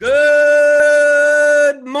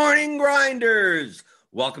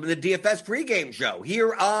Welcome to the DFS pregame show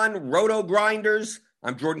here on Roto Grinders.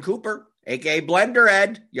 I'm Jordan Cooper, a.k.a. Blender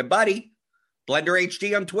Ed, your buddy. Blender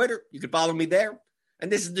HD on Twitter. You can follow me there.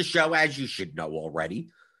 And this is the show, as you should know already,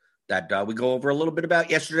 that we go over a little bit about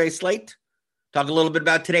yesterday's slate, talk a little bit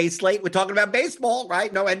about today's slate. We're talking about baseball,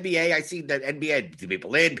 right? No NBA. I see that NBA,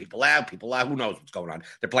 people in, people out. Who knows what's going on?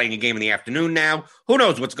 They're playing a game in the afternoon now. Who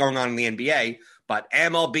knows what's going on in the NBA? But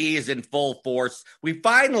MLB is in full force.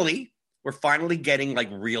 We're finally getting like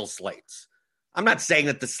real slates. I'm not saying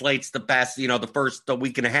that the slates, the first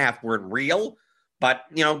week and a half weren't real, but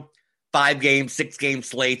 5 game, 6 game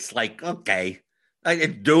slates, like, okay,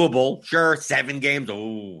 it's doable. Sure. 7 games.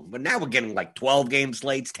 Oh, but now we're getting like 12 game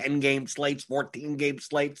slates, 10 game slates, 14 game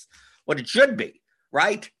slates, what it should be.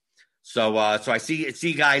 Right. So I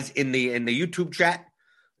see guys in the YouTube chat.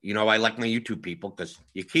 I like my YouTube people because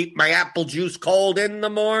you keep my apple juice cold in the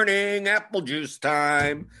morning. Apple juice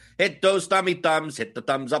time. Hit those thummy thumbs. Hit the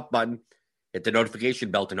thumbs up button. Hit the notification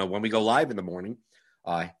bell to know when we go live in the morning.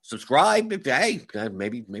 Subscribe.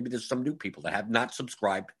 Maybe there's some new people that have not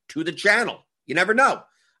subscribed to the channel. You never know.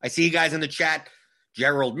 I see you guys in the chat.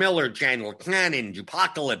 Gerald Miller, Chandler Cannon,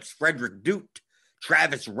 Jupocalypse, Frederick Dute,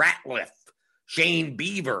 Travis Ratliff, Shane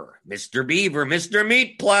Beaver, Mr.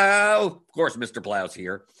 Meat Plow. Of course, Mr. Plow's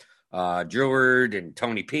here. Jeward and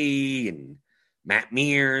Tony P. and Matt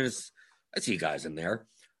Mears. I see you guys in there.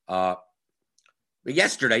 But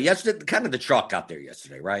yesterday, kind of the chalk got there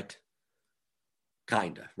yesterday, right?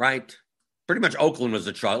 Kind of, right? Pretty much Oakland was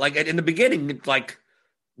the chalk. Like, in the beginning, like,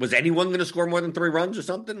 was anyone going to score more than 3 runs or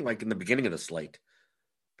something? Like, in the beginning of the slate.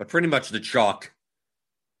 But pretty much the chalk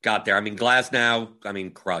got there. I mean,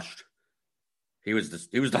 Glasnow, crushed. He was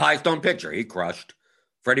the highest owned pitcher. He crushed.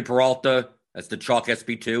 Freddie Peralta, that's the chalk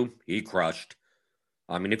SP2. He crushed.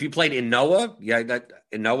 If you played Inoa,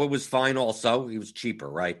 Inoa was fine also. He was cheaper,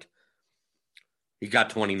 right? He got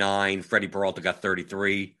 29. Freddie Peralta got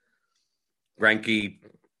 33. Greinke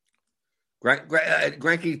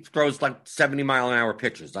throws like 70-mile-an-hour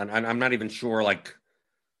pitches. I'm not even sure. I'm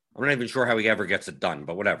not even sure how he ever gets it done.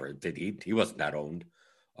 But whatever. He wasn't that owned.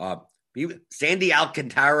 Sandy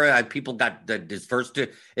Alcantara, people got his first 2.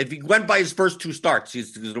 If he went by his first 2 starts,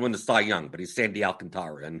 he's going to win the Cy Young. But he's Sandy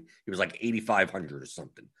Alcantara, and he was like 8,500 or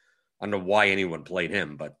something. I don't know why anyone played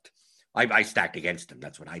him, but I stacked against him.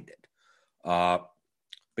 That's what I did. But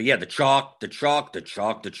yeah, the chalk.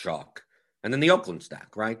 And then the Oakland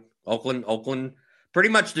stack, right? Oakland. Pretty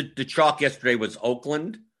much the chalk yesterday was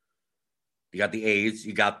Oakland. You got the A's.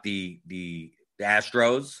 You got the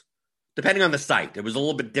Astros. Depending on the site, it was a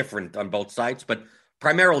little bit different on both sites, but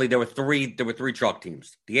primarily there were three chalk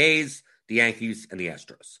teams: the A's, the Yankees, and the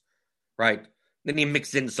Astros. Right? Then you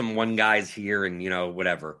mix in some one guys here and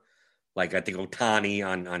whatever. Like I think Ohtani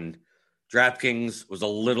on DraftKings was a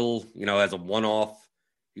little, as a one-off,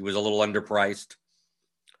 he was a little underpriced.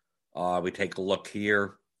 We take a look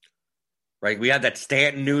here. Right? We had that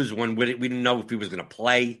Stanton news when we didn't know if he was going to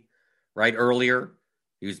play, right, earlier.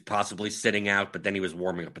 He was possibly sitting out, but then he was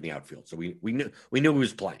warming up in the outfield. So we knew he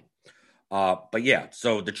was playing. But yeah,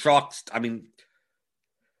 so the chalks, you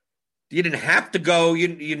didn't have to go. You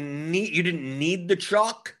didn't need the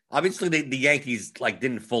chalk. Obviously the Yankees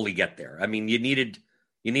didn't fully get there.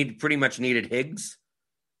 You pretty much needed Higgs.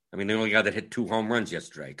 The only guy that hit 2 home runs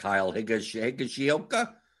yesterday, Kyle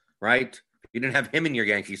Higashioka, right? You didn't have him in your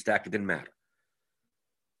Yankee stack, it didn't matter.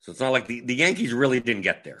 So it's not like the Yankees really didn't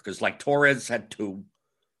get there because Torres had 2.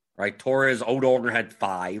 Right, Torres, Odor had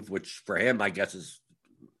 5, which for him, I guess, is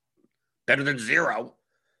better than 0.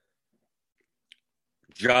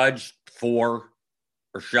 Judge, 4.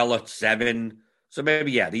 Urshela, 7. So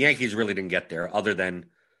maybe, the Yankees really didn't get there other than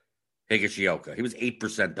Higashioka. He was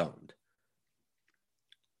 8% owned.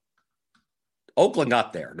 Oakland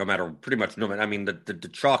got there, pretty much no matter. The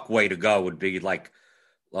chalk way to go would be like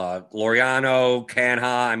Laureano,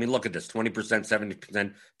 Canha. Look at this, 20%,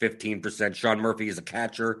 70%, 15%. Sean Murphy is a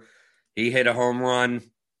catcher. He hit a home run.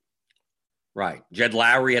 Right. Jed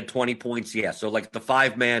Lowry had 20 points. Yeah. So the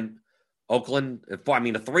 5-man Oakland, a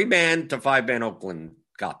 3-man to 5-man Oakland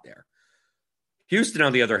got there. Houston,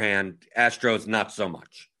 on the other hand, Astros, not so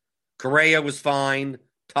much. Correa was fine.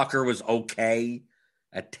 Tucker was okay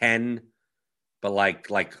at 10. But like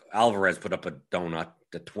Alvarez put up a donut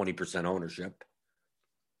at 20% ownership.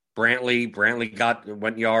 Brantley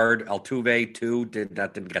went yard. Altuve 2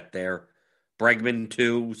 didn't get there. Bregman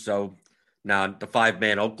 2. So now the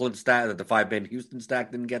 5-man Oakland stack, the 5-man Houston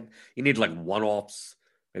stack didn't get. You need one-offs,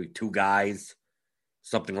 maybe 2 guys,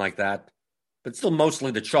 something like that. But still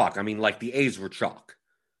mostly the chalk. The A's were chalk.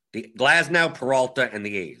 The Glasnow, Peralta, and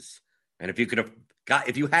the A's. And if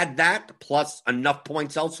you had that plus enough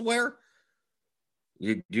points elsewhere,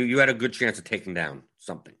 You had a good chance of taking down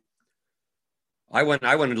something. I went in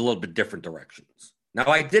a little bit different directions. Now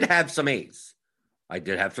I did have some A's, I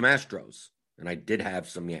did have some Astros, and I did have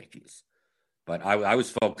some Yankees, but I was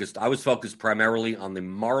focused. I was focused primarily on the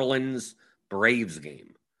Marlins Braves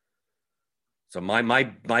game. So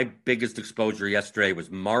my biggest exposure yesterday was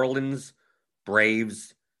Marlins,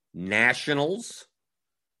 Braves, Nationals,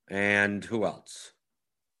 and who else?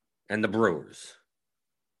 And the Brewers.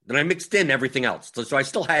 Then I mixed in everything else. So I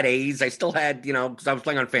still had A's. I still had, because I was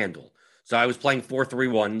playing on FanDuel. So I was playing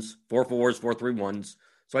 4-3-1s, 4-4s, 4-3-1s.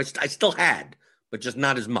 So I still had, but just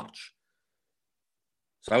not as much.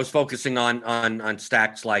 So I was focusing on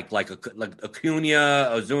stacks like Acuna,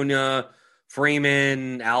 Ozuna,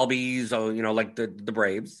 Freeman, Albies, like the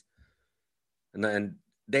Braves. And then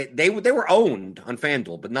they were owned on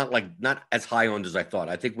FanDuel, but not as high owned as I thought.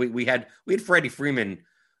 I think we had Freddie Freeman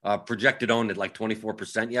projected owned at like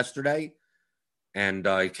 24% yesterday, and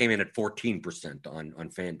he came in at 14% on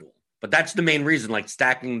FanDuel. But that's the main reason, like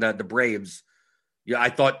stacking the Braves. Yeah, I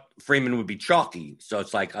thought Freeman would be chalky, so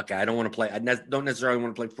it's like, okay, I don't want to play. I don't necessarily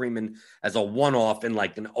want to play Freeman as a one-off in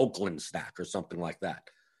like an Oakland stack or something like that.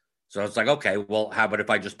 So it's like, okay, well, how about if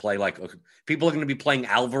I just play like people are going to be playing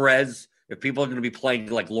Alvarez, if people are going to be playing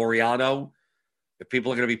like Laureano, if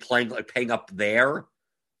people are going to be playing like paying up there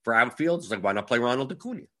for outfield, it's like, why not play Ronald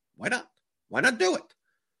Acuna? Why not? Why not do it?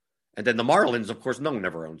 And then the Marlins, of course, no one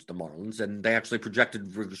ever owns the Marlins, and they actually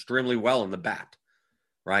projected extremely well in the bat,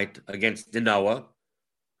 right, against Dinoa,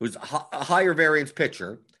 who's a higher variance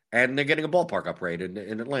pitcher, and they're getting a ballpark upgrade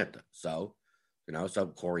in Atlanta. So, so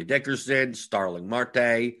Corey Dickerson, Starling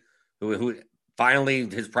Marte, who finally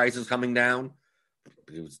his price is coming down.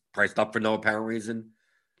 He was priced up for no apparent reason.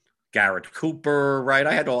 Garrett Cooper, right?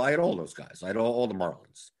 I had all those guys. I had all the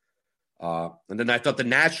Marlins. And then I thought the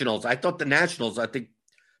Nationals. I think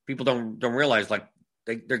people don't realize like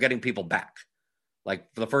they're getting people back.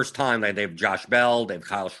 Like for the first time, they have Josh Bell, they have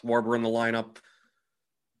Kyle Schwarber in the lineup.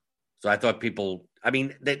 So I thought people. I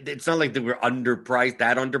mean, it's not like they were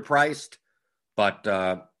underpriced, but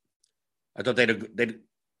I thought they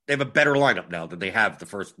have a better lineup now than they have the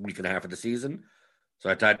first week and a half of the season. So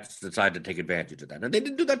I decided to take advantage of that, and they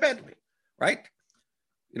didn't do that badly, right?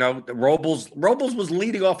 Robles was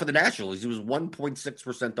leading off for the Nationals. He was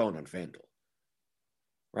 1.6% owned on FanDuel,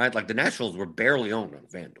 right? Like the Nationals were barely owned on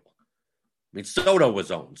FanDuel. I mean, Soto was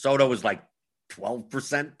owned. Soto was like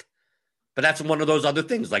 12%. But that's one of those other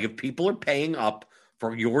things. Like if people are paying up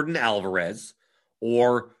for Yordan Alvarez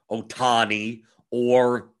or Ohtani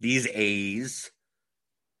or these A's,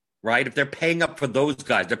 right? If they're paying up for those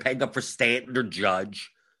guys, they're paying up for Stanton or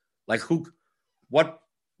Judge. Like what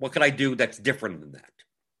could I do that's different than that?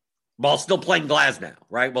 While still playing Glasnow,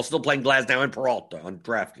 right? While still playing Glasnow and Peralta on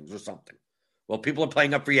DraftKings or something. Well, people are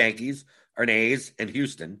playing up for Yankees or A's and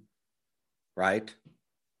Houston, right?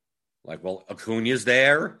 Like, well, Acuna's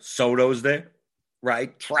there, Soto's there,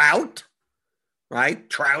 right? Trout, right?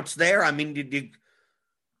 Trout's there. I mean,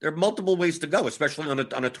 there are multiple ways to go, especially on a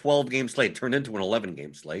 12-game slate. It turned into an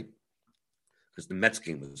 11-game slate because the Mets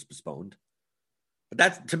game was postponed.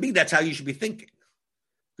 But to me, that's how you should be thinking.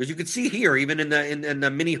 Because you could see here, even in the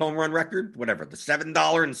mini home run record, whatever, the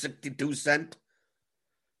 $7.62,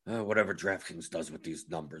 whatever DraftKings does with these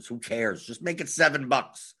numbers. Who cares? Just make it $7.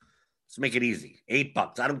 Let's make it easy.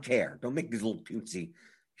 $8. I don't care. Don't make these little cutesy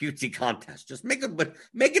contests. Just make it an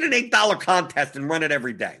 $8 contest and run it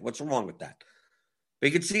every day. What's wrong with that? But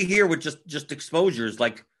you can see here with just exposures,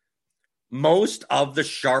 like most of the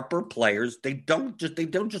sharper players, they don't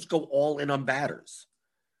just go all in on batters.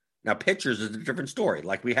 Now, pitchers is a different story.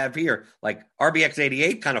 Like we have here, like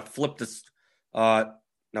RBX88 kind of flipped this. Where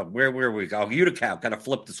we go? Uticow kind of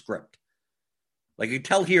flipped the script. Like you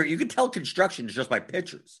can tell construction is just by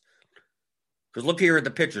pitchers. Because look here at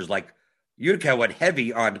the pitchers, like Uticow went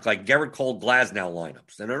heavy on like Garrett Cole, Glasnow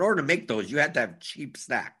lineups. And in order to make those, you had to have cheap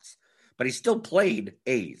stacks. But he still played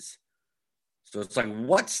A's. So it's like,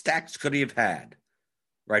 what stacks could he have had?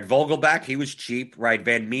 Right, Vogelback, he was cheap. Right,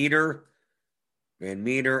 Van Meter,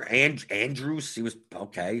 and Andrews, he was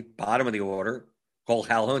okay, bottom of the order. Cole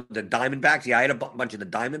Calhoun, the Diamondbacks. Yeah, I had a bunch of the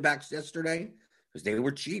Diamondbacks yesterday because they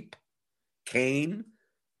were cheap. Kane,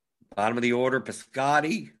 bottom of the order.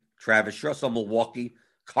 Piscotty, Travis Russell, Milwaukee.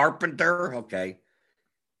 Carpenter, okay.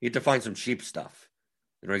 You have to find some cheap stuff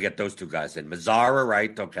in order to get those two guys in. Mazzara,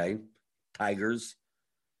 right, okay. Tigers.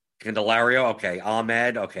 Candelario, okay.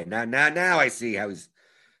 Ahmed, okay. Now I see how he's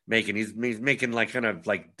making. He's making like kind of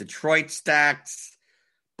like Detroit stacks.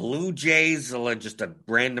 Blue Jays, just a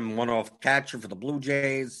random one-off catcher for the Blue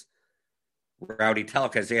Jays. Rowdy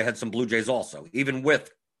Telkes, they had some Blue Jays also, even with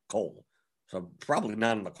Cole. So probably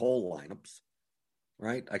not in the Cole lineups.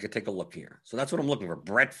 right? I could take a look here. So that's what I'm looking for.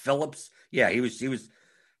 Brett Phillips. Yeah, he was.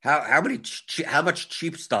 How much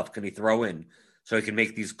cheap stuff can he throw in so he can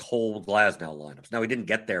make these Cole Glasnow lineups? Now he didn't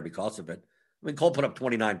get there because of it. I mean, Cole put up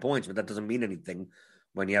 29 points, but that doesn't mean anything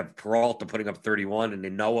when you have Peralta putting up 31 and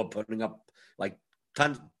then Noah putting up like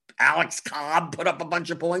tons. Alex Cobb put up a bunch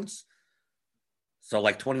of points. So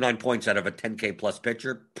like 29 points out of a 10K plus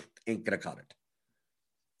pitcher ain't gonna cut it.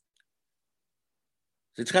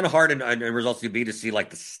 So it's kind of hard in results UB to see like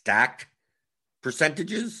the stack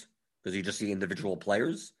percentages because you just see individual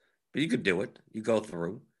players. But you could do it. You go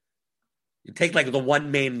through. You take like the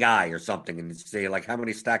one main guy or something and you say like how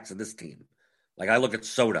many stacks of this team. Like I look at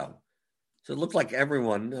Soto. So it looked like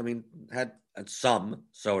everyone, I mean, had some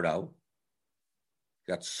Soto.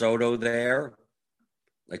 Got Soto there.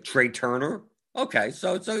 Like Trey Turner. Okay,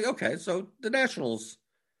 so the Nationals.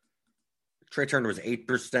 Trey Turner was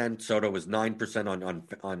 8%. Soto was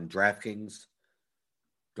 9% on DraftKings.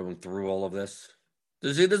 Going through all of this.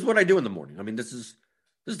 This is what I do in the morning. I mean, this is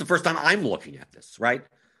the first time I'm looking at this, right?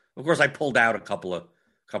 Of course, I pulled out a couple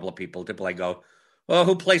of people. I go, well,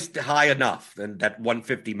 who placed high enough and that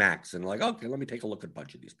 150 max? And like, okay, let me take a look at a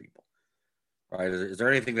bunch of these people. Right? Is there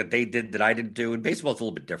anything that they did that I didn't do? And baseball, it's a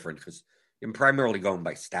little bit different because I'm primarily going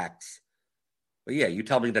by stacks. But yeah, you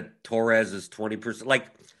tell me that Torres is 20%. Like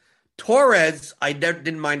Torres, I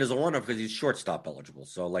didn't mind as a one-off because he's shortstop eligible.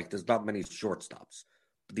 So like, there's not many shortstops.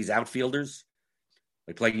 But these outfielders,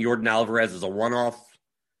 like playing Jordan Alvarez as a one-off,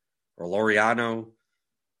 or Laureano,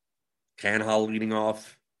 Canhal leading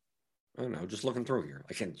off. I don't know, just looking through here.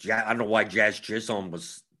 I don't know why Jazz Chisholm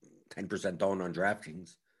was 10% owned on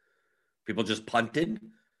DraftKings. People just punted.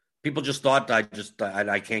 People just thought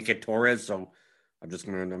I can't get Torres, so I'm just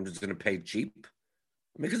gonna pay cheap.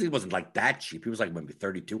 I mean, because he wasn't like that cheap. He was like maybe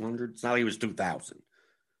 3,200. It's not like he was 2,000.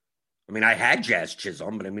 I mean, I had Jazz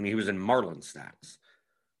Chisholm, but I mean he was in Marlin stacks.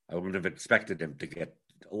 I wouldn't have expected him to get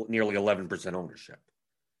nearly 11% ownership.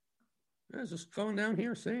 Yeah, just going down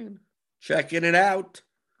here, saying, checking it out.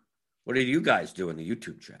 What did you guys do in the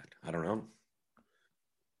YouTube chat? I don't know.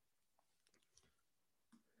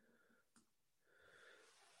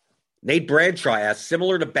 Nate Bradshaw asks,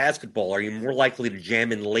 similar to basketball, are you more likely to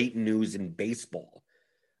jam in late news in baseball?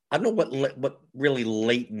 I don't know what really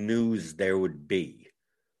late news there would be.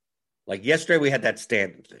 Like yesterday, we had that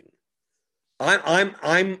Stanton thing.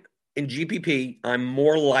 I'm in GPP. I'm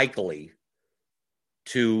more likely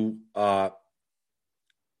to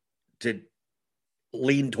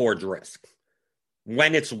lean towards risk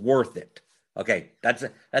when it's worth it. Okay, that's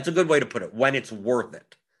a good way to put it. When it's worth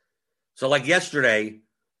it. So like yesterday,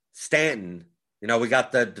 Stanton, we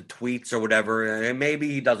got the tweets or whatever, and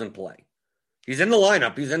maybe he doesn't play. He's in the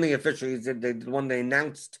lineup. He's in the official. He's in the one they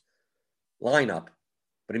announced lineup,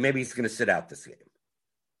 but maybe he's going to sit out this game.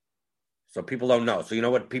 So people don't know. So you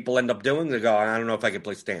know what people end up doing? They go, I don't know if I can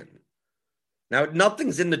play Stanton. Now,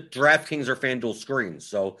 nothing's in the DraftKings or FanDuel screens.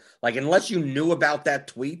 So, like, unless you knew about that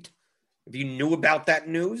tweet, if you knew about that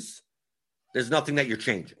news, there's nothing that you're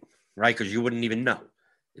changing, right? Because you wouldn't even know.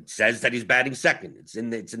 It says that he's batting second. It's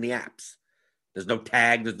in the apps. There's no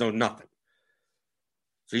tag. There's no nothing.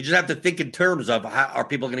 So you just have to think in terms of how are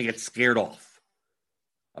people going to get scared off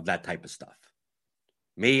of that type of stuff.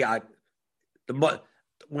 What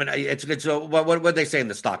they say in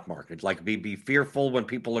the stock market, like be fearful when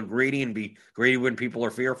people are greedy and be greedy when people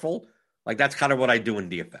are fearful. Like that's kind of what I do in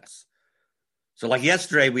DFS. So like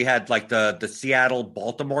yesterday we had like the Seattle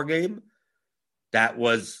Baltimore game that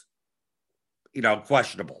was,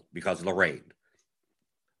 questionable because of the rain.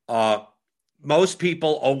 Most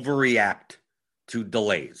people overreact to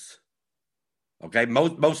delays. Okay,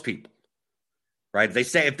 most people, right? They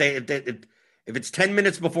say if it's 10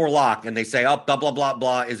 minutes before lock and they say, blah, blah, blah,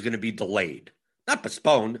 blah is going to be delayed. Not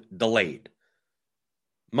postponed, delayed.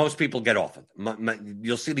 Most people get off it.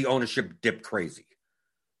 You'll see the ownership dip crazy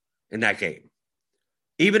in that game.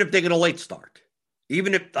 Even if they get a late start.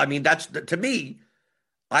 That's, to me,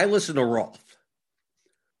 I listen to Roth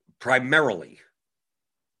primarily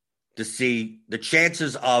to see the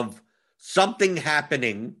chances of something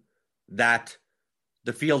happening that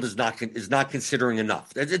the field is not considering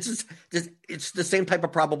enough. It's the same type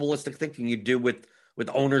of probabilistic thinking you do with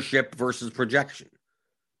ownership versus projection.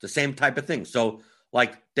 The same type of thing. So,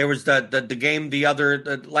 like there was the game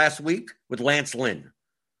last week with Lance Lynn.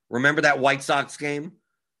 Remember that White Sox game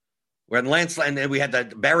where Lance and then we had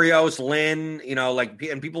the Barrios, Lynn,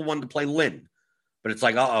 and people wanted to play Lynn, but it's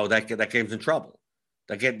like, that game's in trouble.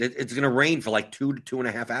 It's going to rain for like 2 to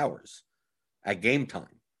 2.5 hours at game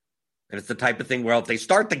time. And it's the type of thing where if they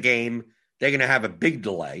start the game, they're going to have a big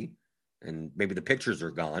delay and maybe the pitchers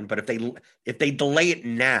are gone. But if they delay it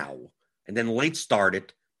now and then late start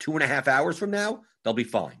it 2.5 hours from now, they'll be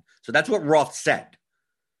fine. So that's what Roth said.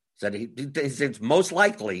 Said he it's most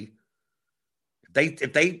likely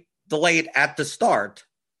if they delay it at the start,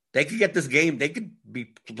 they could get this game. They could be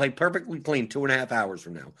played perfectly clean 2.5 hours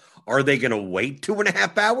from now. Are they going to wait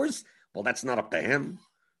 2.5 hours? Well, that's not up to him,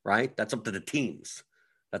 right? That's up to the teams.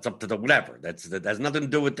 That's up to the whatever. That has nothing to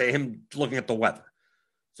do with him looking at the weather.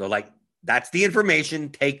 So, that's the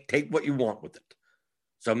information. Take what you want with it.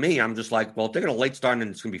 So I'm just like, well, if they're going to late start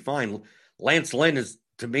and it's going to be fine. Lance Lynn is,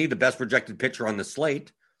 to me, the best projected pitcher on the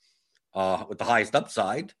slate with the highest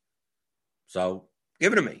upside. So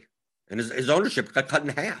give it to me. And his ownership got cut in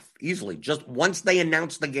half easily, just once they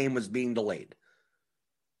announced the game was being delayed.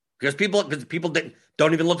 Because people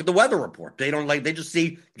don't even look at the weather report. They just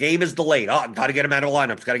see game is delayed. Oh, I've got to get him out of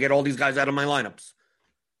lineups. Got to get all these guys out of my lineups.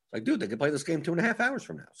 Like, dude, they can play this game 2.5 hours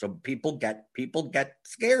from now. So people get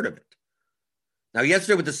scared of it. Now,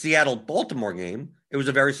 yesterday with the Seattle-Baltimore game, it was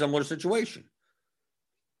a very similar situation.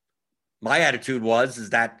 My attitude is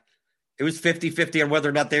that it was 50-50 on whether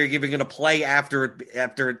or not they're giving it a play after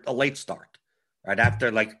a late start. Right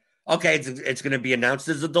after, okay, it's going to be announced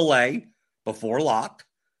as a delay before lock.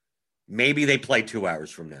 Maybe they play 2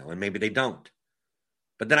 hours from now, and maybe they don't.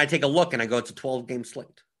 But then I take a look, and I go, it's a 12-game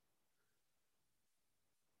slate.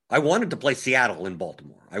 I wanted to play Seattle in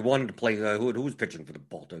Baltimore. I wanted to play who's pitching for the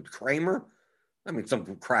Baltimore? Kramer? I mean,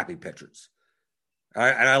 some crappy pitchers.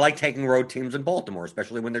 And I like taking road teams in Baltimore,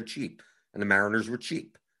 especially when they're cheap. And the Mariners were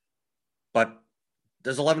cheap. But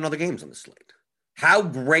there's 11 other games on the slate. How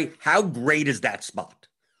great is that spot?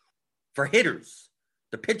 For hitters,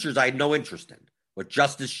 the pitchers I had no interest in. With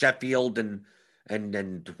Justice Sheffield and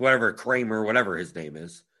whatever, Kramer, whatever his name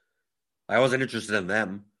is. I wasn't interested in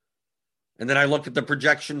them. And then I looked at the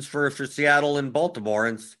projections for Seattle and Baltimore,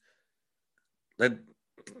 and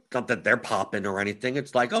not that they're popping or anything.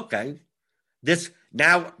 It's like, okay,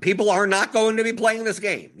 now people are not going to be playing this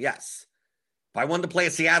game. Yes. If I wanted to play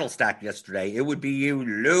a Seattle stack yesterday, it would be you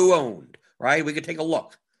Lou owned, right? We could take a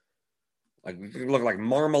look. We could look like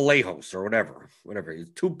Marmalejos or whatever. He's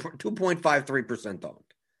 2.53% owned,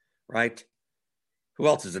 right? Who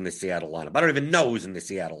else is in the Seattle lineup? I don't even know who's in the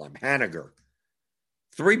Seattle lineup. Haniger.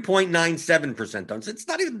 3.97% owned. So it's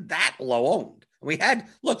not even that low owned. And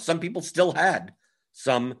some people still had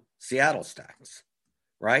some Seattle stacks,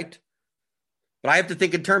 right? But I have to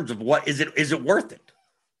think in terms of what is it worth it?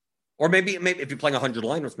 Or maybe if you're playing 100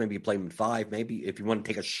 lineups, maybe you play them in 5. Maybe if you want to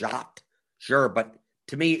take a shot, sure. But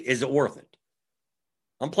to me, is it worth it?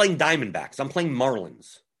 I'm playing Diamondbacks. I'm playing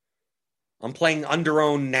Marlins. I'm playing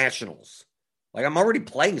under-owned Nationals. I'm already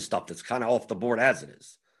playing stuff that's kind of off the board as it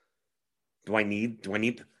is. Do I need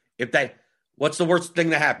what's the worst thing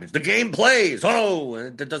that happens? The game plays. Oh,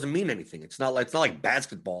 that doesn't mean anything. It's not like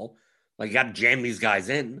basketball. You got to jam these guys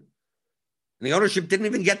in. And the ownership didn't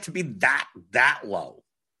even get to be that low.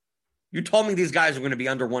 You told me these guys are going to be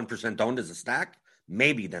under 1% owned as a stack.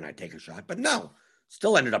 Maybe then I'd take a shot. But no,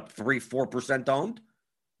 still ended up 3-4% owned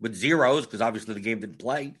with zeros because obviously the game didn't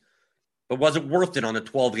play. But was it worth it on a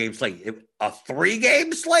 12-game slate? A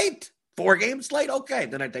 3-game slate? 4-game slate? Okay,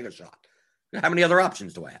 then I'd take a shot. How many other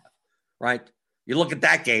options do I have? Right? You look at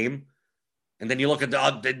that game, and then you look at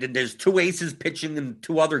there's 2 aces pitching in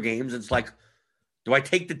 2 other games. It's like, do I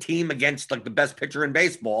take the team against the best pitcher in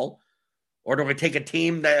baseball, or do I take a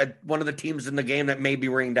team one of the teams in the game that may be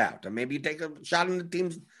rained out? Or maybe you take a shot on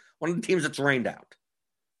one of the teams that's rained out.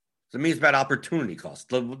 So to me, it's about opportunity cost.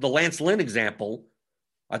 The Lance Lynn example,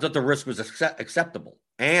 I thought the risk was acceptable,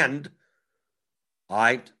 and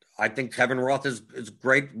I think Kevin Roth is a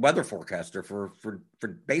great weather forecaster for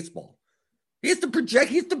baseball. He has to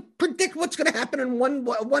predict what's going to happen in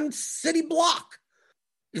one city block.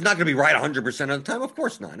 He's not going to be right 100% of the time, of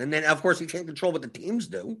course not. And then, of course, he can't control what the teams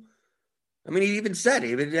do. I mean, he even said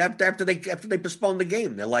after they postponed the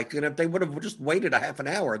game, they're like, if they would have just waited a half an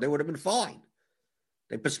hour, they would have been fine.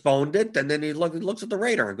 They postponed it, and then he looks at the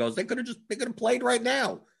radar and goes, they could have played right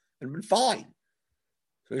now and been fine.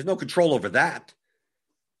 So there's no control over that.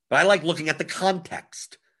 But I like looking at the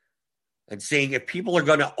context and seeing if people are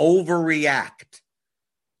going to overreact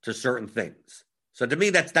to certain things. So to me,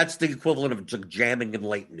 that's the equivalent of jamming in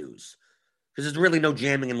late news, because there's really no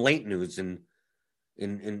jamming in late news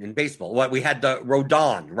in baseball. What we had the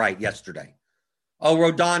Rodon right yesterday. Oh,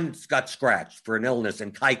 Rodon got scratched for an illness,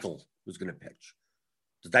 and Keuchel was going to pitch.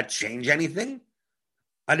 Does that change anything?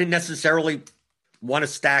 I didn't necessarily want to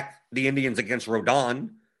stack the Indians against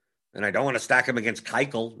Rodon, and I don't want to stack him against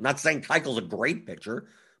Keuchel. I'm not saying Keichel's a great pitcher,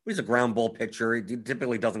 but he's a ground ball pitcher. He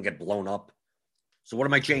typically doesn't get blown up. So what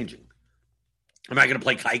am I changing? Am I going to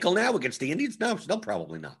play Keuchel now against the Indians? No,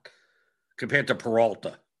 probably not. Compared to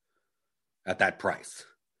Peralta. at that price.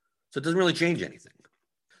 So it doesn't really change anything.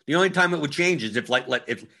 The only time it would change is if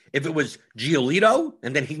it was Giolito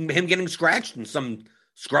and then him getting scratched and some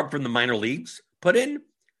scrub from the minor leagues put in,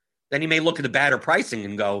 then you may look at the batter pricing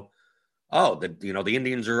and go, oh, the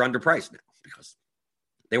Indians are underpriced now because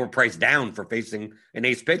they were priced down for facing an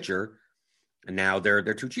ace pitcher, and now they're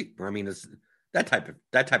too cheap. I mean, it's that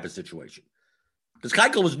type of situation. Because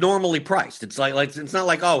Keuchel was normally priced. It's like it's not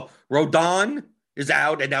like, oh, Rodon is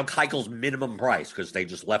out and now Keuchel's minimum price because they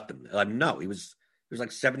just left him. No, he was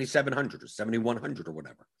like 7,700 or 7,100 or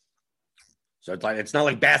whatever. So it's not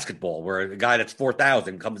like basketball where a guy that's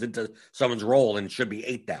 4,000 comes into someone's role and should be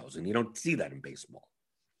 8,000. You don't see that in baseball.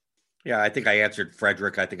 Yeah, I think I answered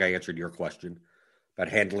Frederick. I think I answered your question about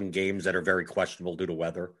handling games that are very questionable due to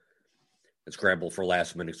weather. And scramble for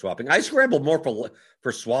last minute swapping. I scramble more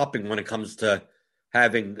for swapping when it comes to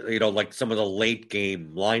having, like some of the late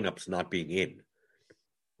game lineups not being in.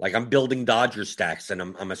 Like I'm building Dodger stacks and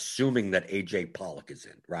I'm assuming that AJ Pollock is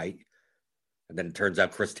in, right? And then it turns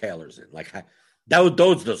out Chris Taylor's in. Like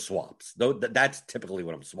those are the swaps. That's typically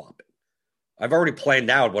what I'm swapping. I've already planned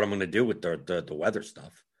out what I'm going to do with the weather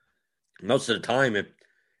stuff. Most of the time,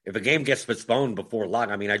 if a game gets postponed before lock,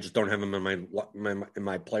 I mean, I just don't have them in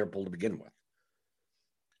my player pool to begin with.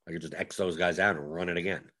 I could just X those guys out and run it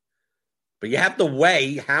again. But you have to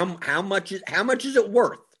weigh how much is it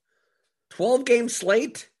worth? 12-game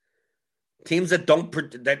slate, teams that don't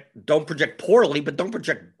project poorly but don't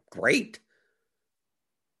project great.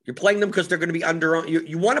 You're playing them because they're going to be under-owned.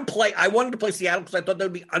 You want to play. I wanted to play Seattle because I thought they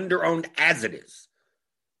would be under-owned as it is.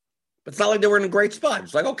 But it's not like they were in a great spot.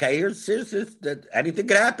 It's like, okay, here's anything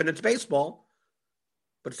could happen. It's baseball.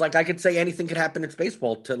 But it's like I could say anything could happen. It's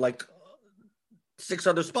baseball to like 6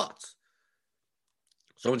 other spots.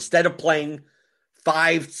 So instead of playing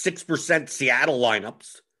 5-6% Seattle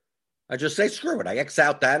lineups, I just say, screw it. I X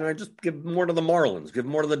out that and I just give more to the Marlins, give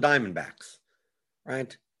more to the Diamondbacks,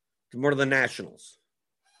 right? Give more to the Nationals.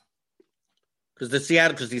 Because the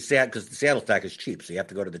Seattle stack is cheap, so you have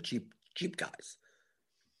to go to the cheap guys.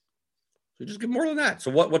 So just give more than that.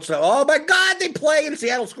 So what's the, oh my God, they play and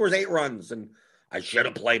Seattle scores 8 runs and I should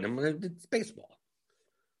have played them. It's baseball.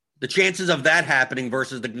 The chances of that happening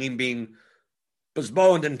versus the game being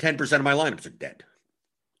postponed and 10% of my lineups are dead.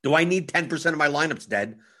 Do I need 10% of my lineups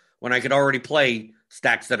dead when I could already play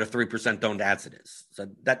stacks that are 3% owned as it is? So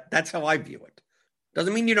that's how I view it.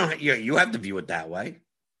 Doesn't mean you have to view it that way.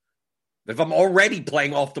 If I'm already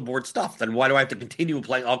playing off the board stuff, then why do I have to continue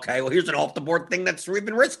playing? Okay, well, here's an off the board thing that's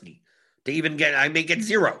even risky to even get. I may get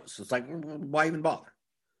zeros. It's like, why even bother?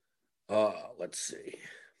 Let's see.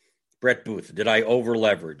 Brett Booth, did I over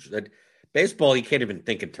leverage? Baseball, you can't even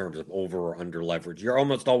think in terms of over or under leverage. You're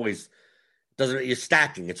almost always you're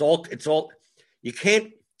stacking. It's all you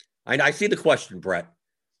can't. I see the question, Brett.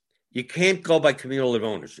 You can't go by cumulative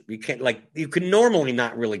ownership. You can't you can normally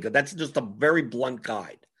not really go. That's just a very blunt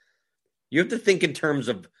guide. You have to think in terms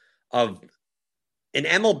of in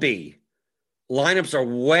MLB, lineups are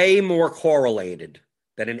way more correlated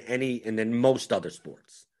than in most other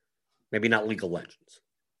sports. Maybe not League of Legends.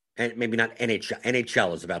 And maybe not NHL.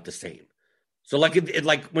 NHL is about the same. So like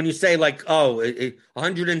when you say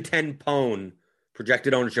 110 pwn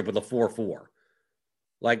projected ownership with a 4-4.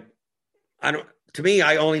 Like to me,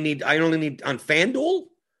 I only need on FanDuel,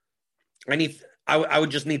 I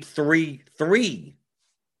would just need three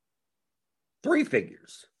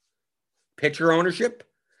figures. Pitcher ownership,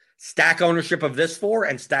 stack ownership of this 4,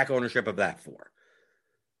 and stack ownership of that 4.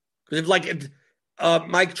 Because if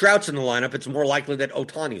Mike Trout's in the lineup, it's more likely that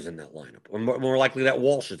Ohtani's in that lineup, or more likely that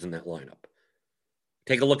Walsh is in that lineup.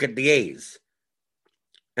 Take a look at the A's.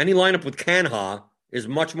 Any lineup with Canha is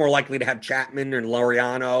much more likely to have Chapman and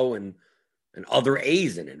Laureano and other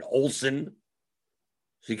A's in it, Olsen.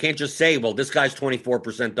 So you can't just say, well, this guy's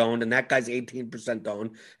 24% owned and that guy's 18%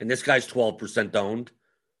 owned and this guy's 12% owned.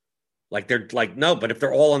 No, but if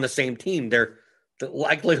they're all on the same team, the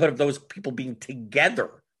likelihood of those people being together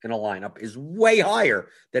in a lineup is way higher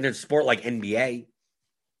than in a sport like NBA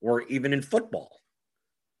or even in football.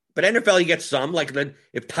 But NFL, you get some,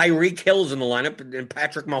 if Tyreek Hill's in the lineup and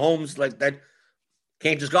Patrick Mahomes, that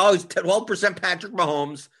can't just go, he's 12% Patrick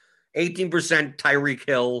Mahomes, 18% Tyreek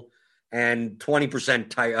Hill, and 20%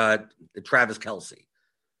 Travis Kelce.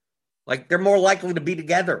 They're more likely to be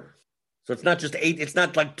together. So it's not just 8, it's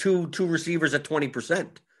not like two receivers at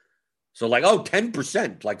 20%. So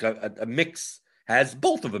 10%, a mix has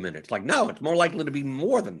both of them in it. It's no, it's more likely to be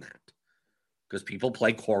more than that because people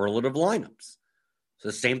play correlative lineups. It's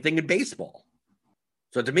the same thing in baseball.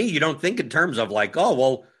 So to me, you don't think in terms of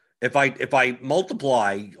if I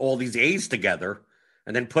multiply all these A's together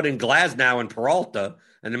and then put in Glasnow and Peralta,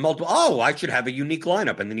 and then multiple. Oh, I should have a unique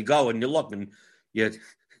lineup, and then you go and you look, and you're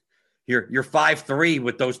 5-3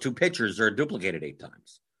 with those two pitchers are duplicated 8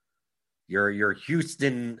 times. Your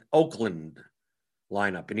Houston Oakland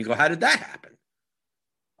lineup, and you go, how did that happen?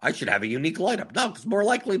 I should have a unique lineup. No, it's more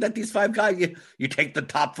likely that these 5 guys, you take the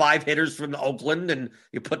top 5 hitters from the Oakland and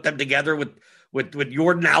you put them together with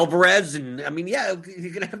Yordan Alvarez, and I mean, yeah,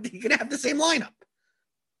 you're gonna have the same lineup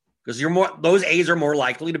because those A's are more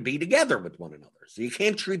likely to be together with one another. So you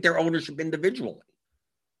can't treat their ownership individually.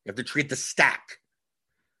 You have to treat the stack.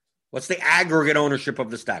 What's the aggregate ownership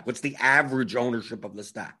of the stack? What's the average ownership of the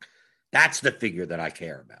stack? That's the figure that I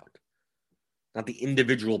care about, not the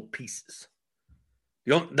individual pieces.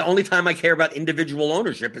 The only time I care about individual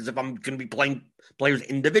ownership is if I'm going to be playing players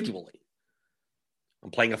individually.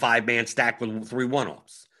 I'm playing a 5-man stack with 3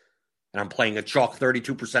 one-offs, and I'm playing a chalk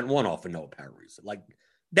 32% one-off for no apparent reason. Like,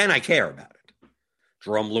 then I care about it.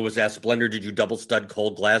 Jerome Lewis asked, Blender, did you double stud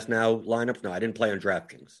Cole Glasnow lineups? No, I didn't play on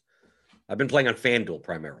DraftKings. I've been playing on FanDuel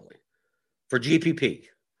primarily. For GPP,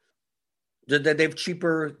 they've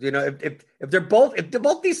cheaper, if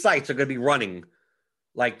both these sites are going to be running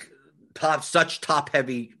like such top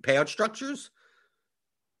heavy payout structures,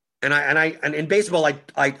 and in baseball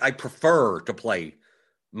I prefer to play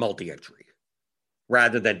multi-entry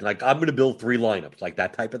rather than like I'm going to build 3 lineups like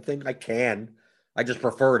that type of thing. I just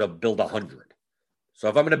prefer to build 100. So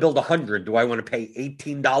if I'm going to build 100, do I want to pay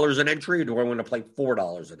 $18 an entry, or do I want to play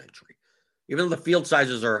 $4 an entry? Even though the field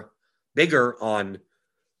sizes are bigger on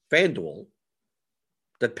FanDuel,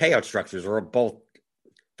 the payout structures are both.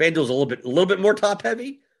 FanDuel's a little bit more top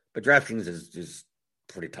heavy, but DraftKings is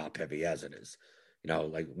pretty top heavy as it is.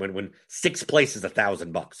 Like when 6th place is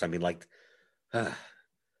 $1,000. I mean, like,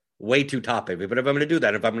 way too top heavy. But if I'm going to do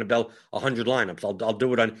that, if I'm going to build 100 lineups, I'll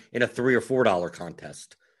do it in a $3 or $4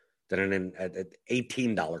 contest than in an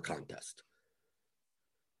 $18 contest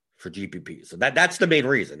for GPP. So that's the main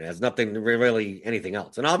reason. It has nothing really anything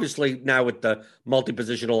else. And obviously now with the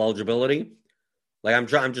multi-positional eligibility, like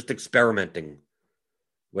I'm just experimenting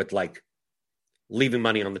with like leaving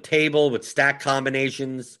money on the table with stack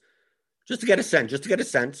combinations just to get a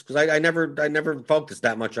sense because I never focused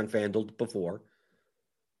that much on FanDuel before.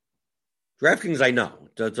 DraftKings, I know.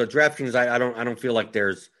 So DraftKings, I don't feel like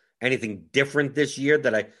there's anything different this year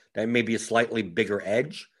that may be a slightly bigger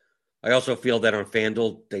edge. I also feel that on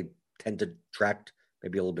FanDuel, they tend to attract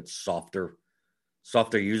maybe a little bit softer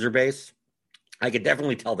user base. I could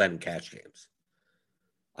definitely tell that in cash games.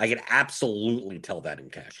 I could absolutely tell that in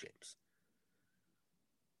cash games.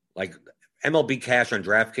 Like MLB cash on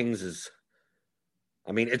DraftKings is,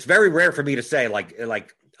 I mean, it's very rare for me to say like,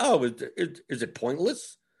 oh, is it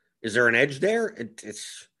pointless? Is there an edge there?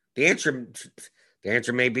 It's the answer. The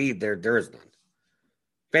answer may be there is none.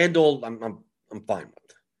 FanDuel, I'm fine with.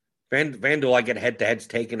 FanDuel, I get head-to-heads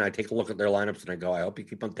taken. I take a look at their lineups and I go, I hope you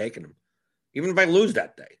keep on taking them, even if I lose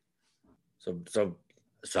that day.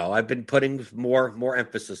 So I've been putting more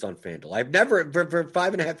emphasis on FanDuel. I've never for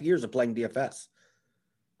 5.5 years of playing DFS.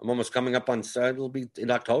 I'm almost coming up on. It'll be in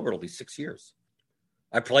October. It'll be 6 years.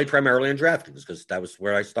 I played primarily on DraftKings because that was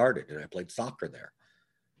where I started, and I played soccer there.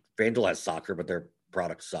 FanDuel has soccer, but their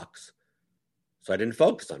product sucks. So I didn't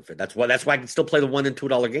focus on FanDuel. That's why I can still play the $1 and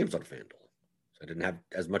 $2 games on FanDuel. So I didn't have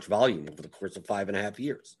as much volume over the course of 5.5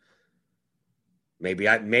 years. Maybe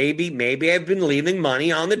I've been leaving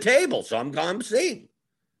money on the table, so I'm seeing.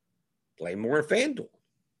 Play more in FanDuel.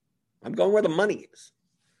 I'm going where the money is.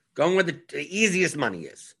 Going where the easiest money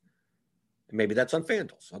is. And maybe that's on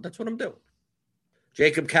FanDuel. So that's what I'm doing.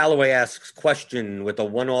 Jacob Calloway asks, question with a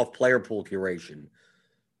one-off player pool curation.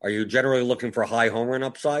 Are you generally looking for high home run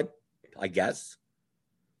upside? I guess.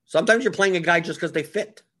 Sometimes you're playing a guy just because they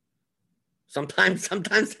fit. Sometimes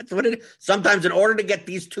that's what it is. Sometimes in order to get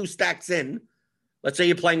these 2 stacks in, let's say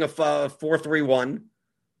you're playing a 4-3-1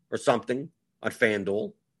 or something on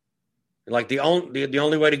FanDuel. Like the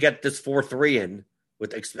only way to get this 4-3 in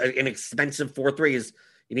with an expensive 4-3 is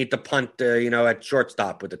you need to punt, at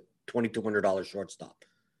shortstop with a $2,200 shortstop.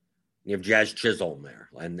 You have Jazz Chisholm there,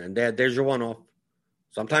 and there's your one-off.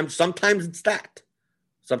 Sometimes it's that.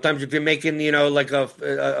 Sometimes if you're making, like a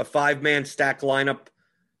 5-man stack lineup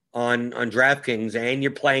on DraftKings and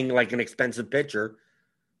you're playing like an expensive pitcher,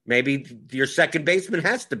 maybe your second baseman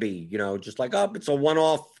has to be, just like, oh, it's a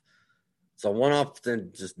one-off. It's a one-off,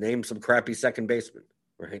 then just name some crappy second baseman,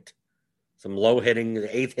 right? Some low-hitting,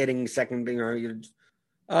 8th hitting second,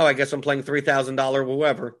 I guess I'm playing $3,000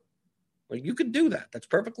 whoever. Well, you could do that. That's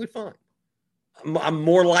perfectly fine. I'm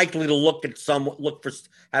more likely to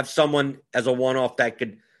have someone as a one-off that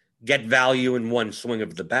could get value in one swing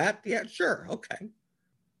of the bat. Yeah, sure, okay.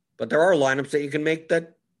 But there are lineups that you can make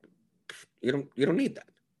that you don't need that.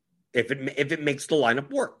 If it makes the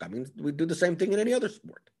lineup work. I mean, we do the same thing in any other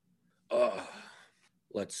sport.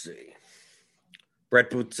 Let's see.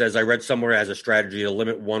 Brett Booth says, I read somewhere as a strategy to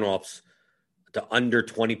limit one-offs to under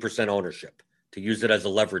 20% ownership, to use it as a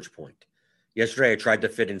leverage point. Yesterday, I tried to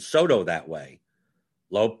fit in Soto that way.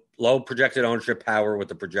 Low projected ownership power with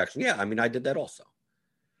the projection. Yeah, I mean, I did that also.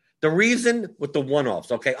 The reason with the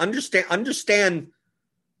one-offs, okay, understand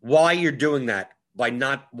why you're doing that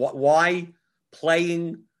why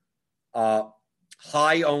playing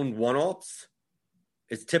high-owned one-offs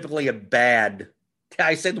is typically a bad,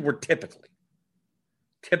 I say the word typically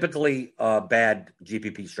a bad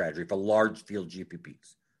GPP strategy for large field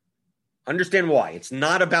GPPs. Understand why. It's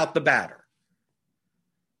not about the batter.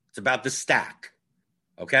 It's about the stack.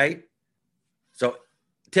 Okay? So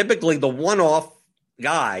typically the one-off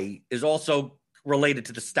guy is also related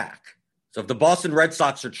to the stack. So if the Boston Red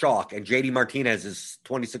Sox are chalk and JD Martinez is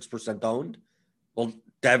 26% owned, well,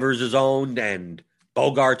 Devers is owned and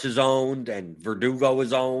Bogarts is owned and Verdugo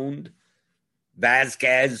is owned.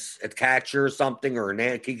 Vasquez at catcher or something, or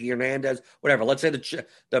Kiki Hernandez, whatever. Let's say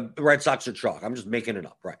the Red Sox are chalk. I'm just making it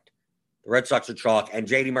up, right? The Red Sox are chalk, and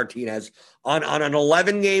JD Martinez on an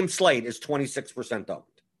 11-game slate is 26% owned.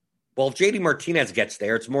 Well, if JD Martinez gets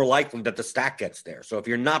there, it's more likely that the stack gets there. So if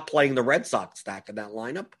you're not playing the Red Sox stack in that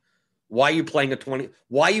lineup, why are you playing a 20?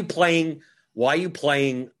 Why are you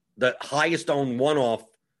playing the highest owned one-off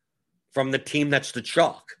from the team that's the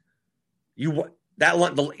chalk? You're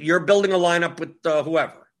building a lineup with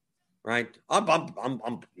whoever, right?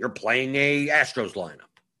 You're playing a Astros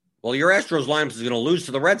lineup. Well, your Astros lineup is going to lose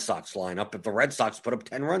to the Red Sox lineup if the Red Sox put up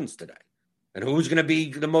 10 runs today. And who's going to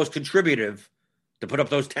be the most contributive to put up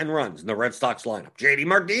those 10 runs in the Red Sox lineup? JD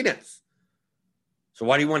Martinez. So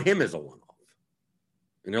why do you want him as a one-off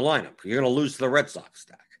in your lineup? You're going to lose to the Red Sox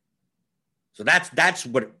stack. So that's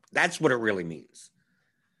what it really means.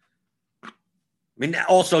 I mean,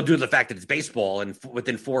 also due to the fact that it's baseball and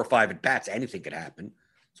within 4 or 5 at-bats, anything could happen.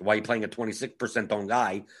 So why are you playing a 26% owned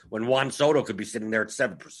guy when Juan Soto could be sitting there at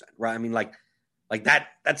 7%, right? I mean, like that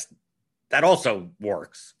also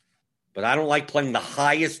works. But I don't like playing the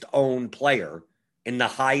highest owned player in the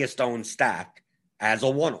highest owned stack as a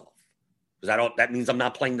one-off. Because that means I'm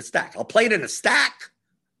not playing the stack. I'll play it in a stack.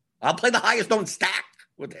 I'll play the highest owned stack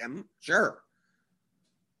with him, sure.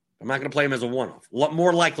 I'm not going to play him as a one-off.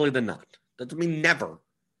 More likely than not. Doesn't mean never,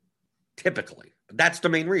 typically. But that's the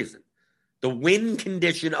main reason. The win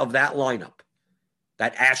condition of that lineup,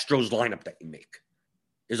 that Astros lineup that you make,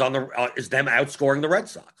 is is them outscoring the Red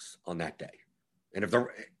Sox on that day. And if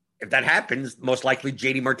that happens, most likely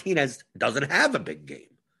JD Martinez doesn't have a big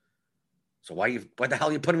game. So why the hell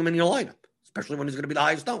are you putting him in your lineup, especially when he's going to be the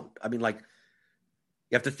highest owned? I mean, like,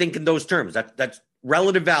 you have to think in those terms. That's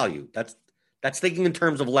relative value. That's thinking in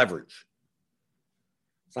terms of leverage.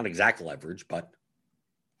 It's not exact leverage, but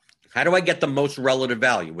how do I get the most relative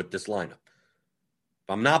value with this lineup? If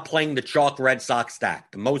I'm not playing the chalk Red Sox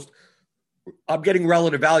stack, I'm getting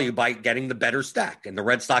relative value by getting the better stack, and the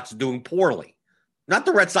Red Sox are doing poorly. Not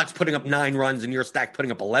the Red Sox putting up 9 runs and your stack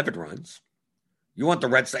putting up 11 runs. You want the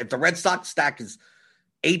Red Sox. If the Red Sox stack is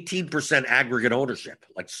 18% aggregate ownership,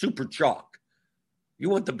 like super chalk, you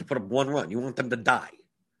want them to put up 1 run. You want them to die.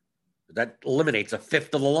 That eliminates a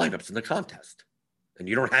fifth of the lineups in the contest. And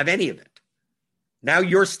you don't have any of it. Now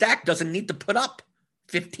your stack doesn't need to put up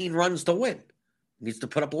 15 runs to win. It needs to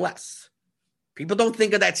put up less. People don't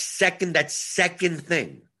think of that second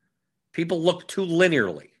thing. People look too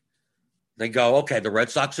linearly. They go, okay, the Red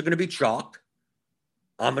Sox are going to be chalk.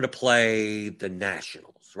 I'm going to play the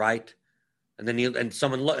Nationals, right? And then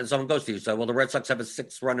someone goes to you and says, well, the Red Sox have a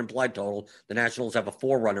 6-run implied total. The Nationals have a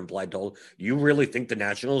 4-run implied total. You really think the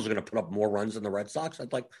Nationals are going to put up more runs than the Red Sox?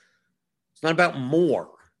 I'd like, it's not about more.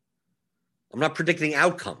 I'm not predicting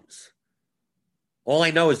outcomes. All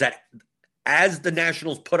I know is that as the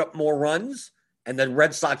Nationals put up more runs and the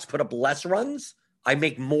Red Sox put up less runs, I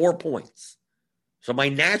make more points. So my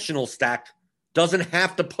national stack doesn't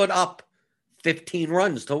have to put up 15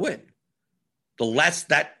 runs to win. The less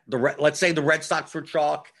that let's say the Red Sox were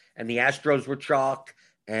chalk and the Astros were chalk,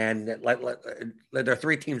 and there are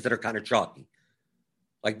 3 teams that are kind of chalky.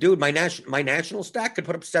 Like, dude, my national stack could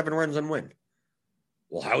put up 7 runs and win.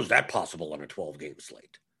 Well, how is that possible on a 12-game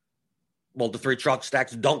slate? Well, the 3 chalk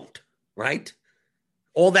stacks don't, right?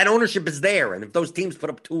 All that ownership is there, and if those teams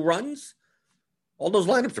put up 2 runs, all those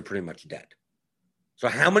lineups are pretty much dead. So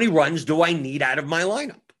how many runs do I need out of my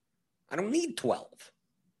lineup? I don't need 12.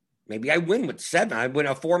 Maybe I win with 7. I win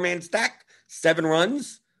a 4-man stack, 7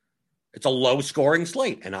 runs. It's a low-scoring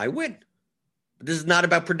slate, and I win. But this is not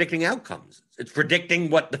about predicting outcomes. It's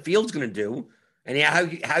predicting what the field's going to do and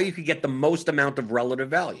how you could get the most amount of relative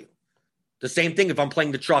value. The same thing if I'm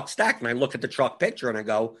playing the chalk stack and I look at the chalk picture and I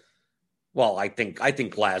go, well, I think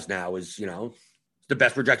Glasnow is, the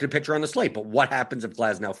best projected pitcher on the slate. But what happens if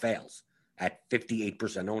Glasnow fails at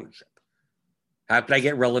 58% ownership? How could I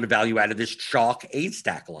get relative value out of this chalk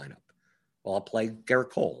 8-stack lineup? Well, I'll play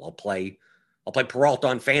Garrett Cole. I'll play Peralta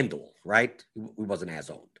on FanDuel, right? He wasn't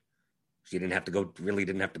as owned. So you didn't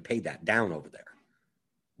have to pay that down over there.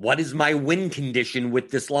 What is my win condition with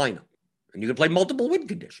this lineup? And you can play multiple win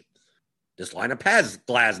conditions. This lineup has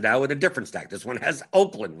Glasnow with a different stack. This one has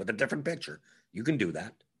Oakland with a different pitcher. You can do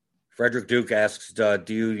that. Frederick Duke asks, do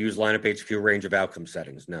you use lineup HQ range of outcome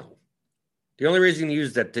settings? No. The only reason you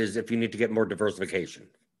use that is if you need to get more diversification.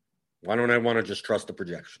 Why don't I want to just trust the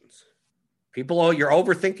projections? You're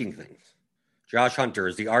overthinking things. Josh Hunter,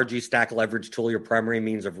 is the RG stack leverage tool your primary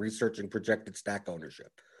means of researching projected stack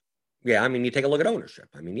ownership? Yeah, you take a look at ownership.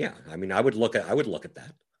 I would look at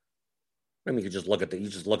that. You could just look at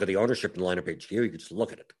the ownership in lineup HQ. You could just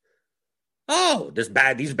look at it. Oh, these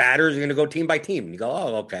batters are going to go team by team. And you go,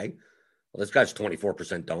 oh, okay. Well, this guy's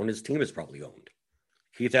 24% owned. His team is probably owned.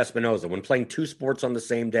 Keith Espinoza, when playing 2 sports on the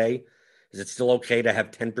same day, is it still okay to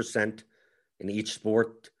have 10% in each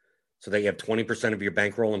sport so that you have 20% of your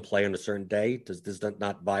bankroll in play on a certain day? Does this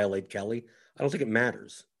not violate Kelly? I don't think it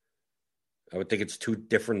matters. I would think it's 2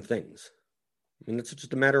 different things. It's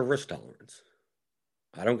just a matter of risk tolerance.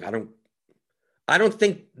 I don't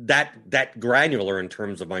think that granular in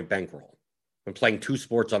terms of my bankroll. I'm playing 2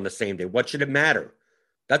 sports on the same day. What should it matter?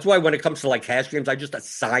 That's why when it comes to cash games, I just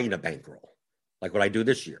assign a bankroll. Like what I do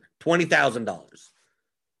this year, $20,000.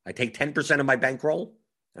 I take 10% of my bankroll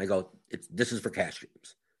and I go, this is for cash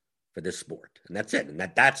games for this sport. And that's it. And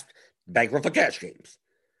that's bankroll for cash games.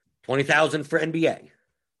 20,000 for NBA,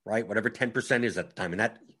 right? Whatever 10% is at the time. And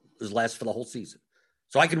that is lasts for the whole season.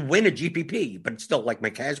 So I can win a GPP, but it's still my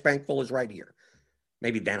cash bankroll is right here.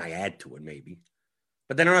 Maybe then I add to it, maybe.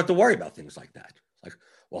 But then I don't have to worry about things like that.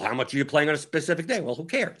 Well, how much are you playing on a specific day? Well, who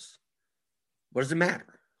cares? What does it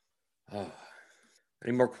matter? Oh.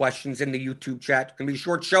 Any more questions in the YouTube chat? It's going to be a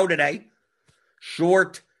short show today.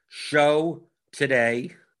 Short show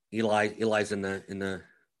today. Eli's in the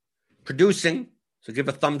producing, so give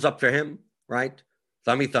a thumbs up for him, right?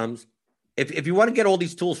 Thummy thumbs. If you want to get all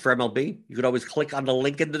these tools for MLB, you could always click on the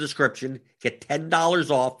link in the description. Get $10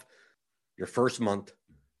 off your first month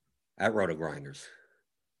at Roto Grinders.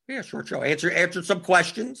 Yeah, short show. Answer some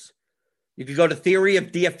questions. You can go to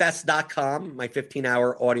theoryofdfs.com, my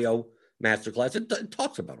 15-hour audio masterclass. It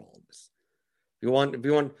talks about all of this. If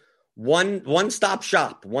you want one-stop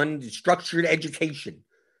shop, one structured education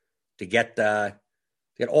to get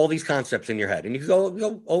all these concepts in your head, and you can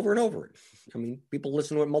go over and over it. People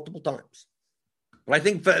listen to it multiple times. But I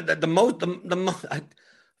think the most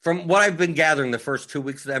from what I've been gathering the first 2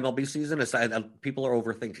 weeks of the MLB season is people are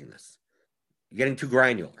overthinking this. You're getting too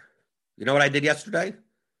granular. You know what I did yesterday?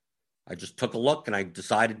 I just took a look and I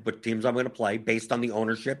decided what teams I'm going to play based on the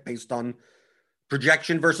ownership, based on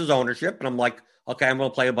projection versus ownership. And I'm like, okay, I'm going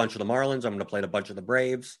to play a bunch of the Marlins. I'm going to play a bunch of the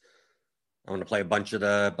Braves. I'm going to play a bunch of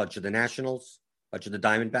the Nationals, a bunch of the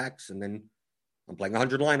Diamondbacks, and then I'm playing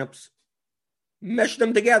 100 lineups. Mesh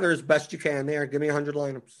them together as best you can there. Give me 100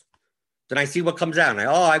 lineups. Then I see what comes out. And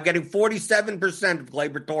I'm getting 47% of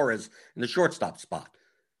Gleyber Torres in the shortstop spot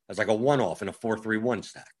as a one-off in a 4-3-1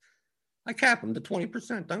 stack. I cap him to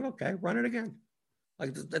 20%. I'm okay. Run it again.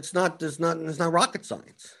 It's not rocket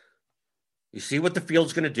science. You see what the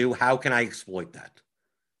field's going to do. How can I exploit that?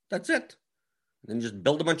 That's it. And then just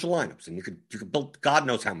build a bunch of lineups, and you could build God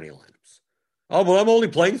knows how many lineups. Oh, well, I'm only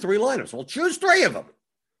playing 3 lineups. Well, choose 3 of them.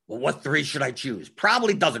 Well, what 3 should I choose?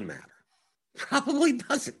 Probably doesn't matter. Probably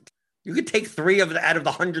doesn't. You could take 3 out of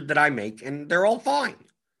the 100 that I make, and they're all fine.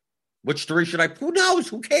 Which 3 should I? Who knows?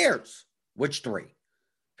 Who cares? Which 3?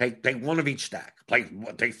 Take 1 of each stack.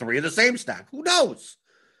 Take 3 of the same stack. Who knows?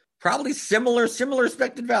 Probably similar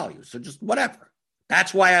expected values. So just whatever.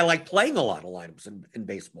 That's why I like playing a lot of lineups in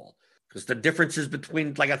baseball, because the differences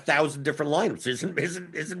between 1,000 different lineups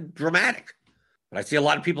isn't dramatic. But I see a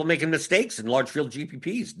lot of people making mistakes in large field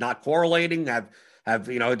GPPs, not correlating.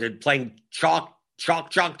 They're playing chalk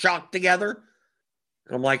together.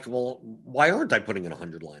 And I'm like, well, why aren't I putting in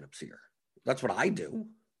 100 lineups here? That's what I do.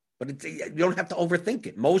 But you don't have to overthink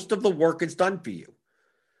it. Most of the work is done for you.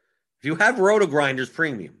 If you have Roto Grinders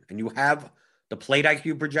Premium and you have the Plate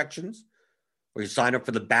IQ projections, or you sign up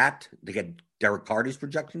for the BAT to get Derek Carty's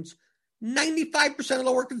projections, 95% of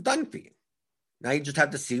the work is done for you. Now you just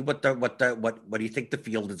have to see what do you think the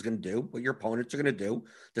field is going to do, what your opponents are going to do,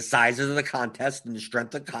 the sizes of the contest and the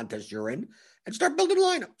strength of the contest you're in, and start building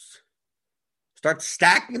lineups. Start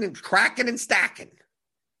stacking and cracking and stacking.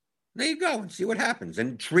 There you go, and see what happens.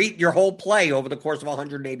 And treat your whole play over the course of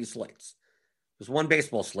 180 slates. There's one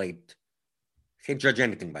baseball slate. Can't judge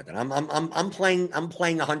anything by that. I'm playing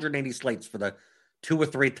 180 slates for the 2 or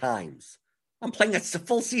 3 times. I'm playing a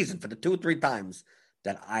full season for the 2 or 3 times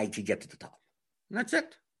that I could get to the top. And that's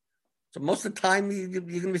it. So most of the time, you're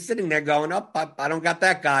going to be sitting there going, I don't got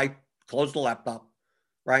that guy. Close the laptop,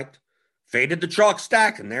 right? Faded the chalk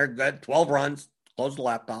stack, and they're good. 12 runs. Close the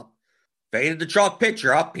laptop. Faded the chalk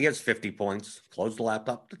pitcher up. He has 50 points. Close the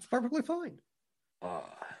laptop. That's perfectly fine.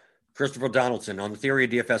 Christopher Donaldson, on the Theory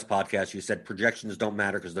of DFS podcast, you said projections don't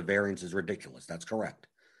matter because the variance is ridiculous. That's correct.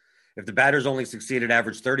 If the batters only succeed at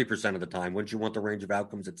average 30% of the time, wouldn't you want the range of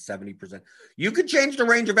outcomes at 70%? You could change the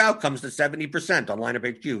range of outcomes to 70% on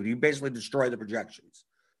lineup HQ. You basically destroy the projections.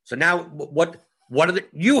 So now what are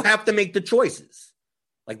you have to make the choices.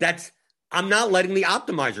 I'm not letting the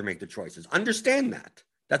optimizer make the choices. Understand that.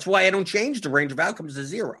 That's why I don't change the range of outcomes to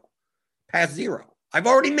 0, past 0. I've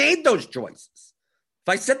already made those choices. If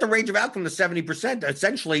I set the range of outcome to 70%,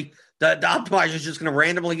 essentially the optimizer is just going to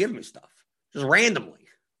randomly give me stuff. Just randomly.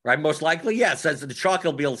 Right? Most likely, yes. As the chalk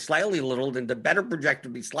will be slightly little, then the better project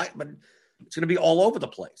will be slight, but it's going to be all over the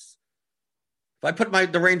place. If I put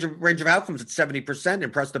the range of outcomes at 70%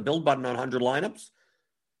 and press the build button on 100 lineups,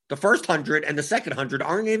 the first 100 and the second 100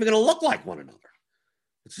 aren't even going to look like one another.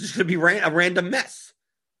 It's just going to be a random mess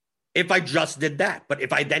if I just did that. But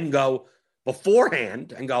if I then go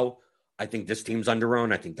beforehand and go, I think this team's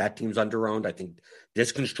under-owned, I think that team's under-owned, I think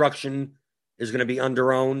this construction is going to be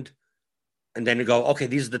under-owned, and then you go, okay,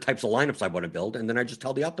 these are the types of lineups I want to build, and then I just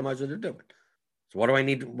tell the optimizer to do it. So what do I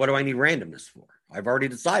need randomness for? I've already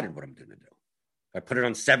decided what I'm going to do. If I put it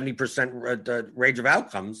on 70% range of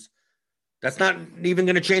outcomes, that's not even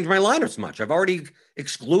going to change my lineups much. I've already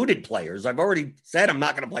excluded players. I've already said I'm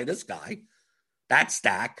not going to play this guy. That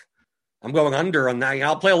stack. I'm going under on that.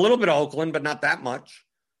 I'll play a little bit of Oakland, but not that much.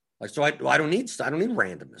 So I don't need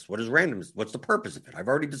randomness. What is randomness? What's the purpose of it? I've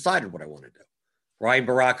already decided what I want to do. Ryan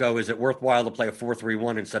Baracco, is it worthwhile to play a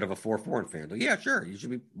 4-3-1 instead of a 4-4 in FanDuel? Yeah, sure. You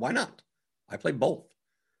should be. Why not? I play both.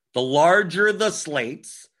 The larger the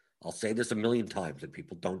slates, I'll say this a million times, and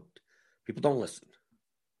people don't listen.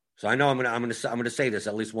 So I know I'm gonna say this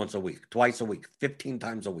at least once a week, twice a week, 15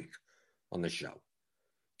 times a week on the show.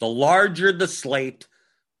 The larger the slate,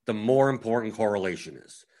 the more important correlation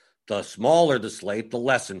is. The smaller the slate, the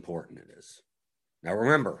less important it is. Now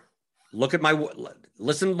remember,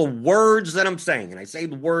 listen to the words that I'm saying, and I say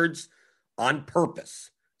the words on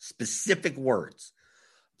purpose, specific words.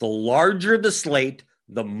 The larger the slate,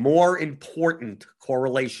 the more important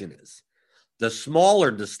correlation is. The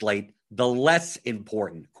smaller the slate, the less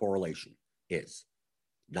important correlation is.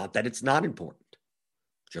 Not that it's not important,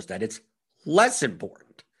 just that it's less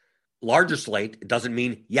important. Larger slate, it doesn't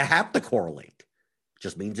mean you have to correlate. It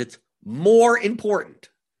just means it's more important.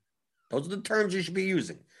 Those are the terms you should be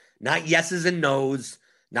using. Not yeses and nos,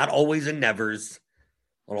 not always and nevers.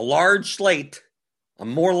 On a large slate, I'm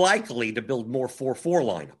more likely to build more 4-4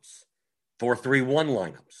 lineups, 4-3-1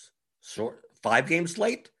 lineups. So 5-game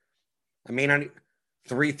slate, I mean,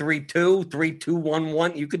 3-3-2,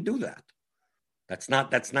 3-2-1-1, you could do that. That's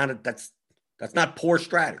not poor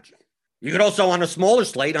strategy. You could also, on a smaller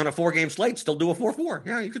slate, on a 4-game slate, still do a 4-4.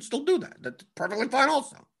 Yeah, you could still do that. That's perfectly fine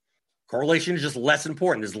also. Correlation is just less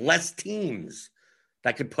important. There's less teams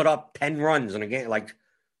that could put up 10 runs in a game, like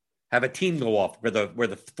have a team go off where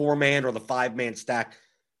the 4-man or the 5-man stack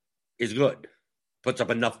is good, puts up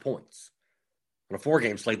enough points. On a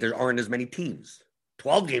 4-game slate, there aren't as many teams.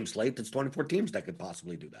 12-game slate, there's 24 teams that could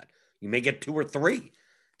possibly do that. You may get 2 or 3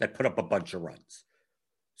 that put up a bunch of runs.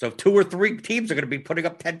 So if 2 or 3 teams are going to be putting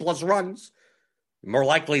up 10-plus runs, more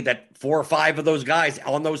likely that 4 or 5 of those guys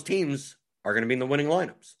on those teams are going to be in the winning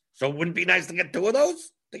lineups. So it wouldn't be nice to get 2 of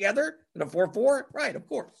those together in a 4-4? Right, of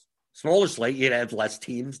course. Smaller slate, you'd have less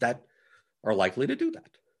teams that are likely to do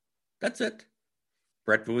that. That's it.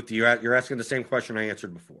 Brett Booth, you're asking the same question I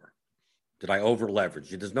answered before. Did I over leverage?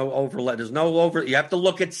 There's no over. You have to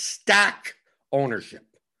look at stack ownership.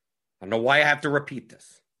 I don't know why I have to repeat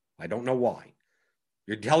this. I don't know why.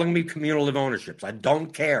 You're telling me cumulative ownerships. I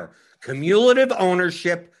don't care. Cumulative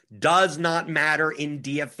ownership does not matter in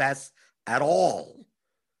DFS at all.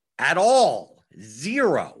 At all.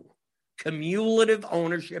 0. Cumulative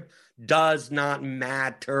ownership does not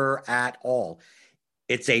matter at all.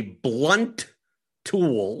 It's a blunt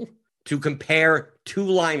tool to compare 2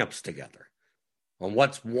 lineups together on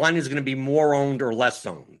what's one is going to be more owned or less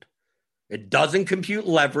owned. It doesn't compute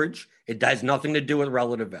leverage. It has nothing to do with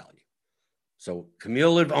relative value. So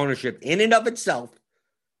cumulative ownership in and of itself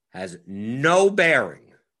has no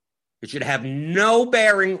bearing It should have no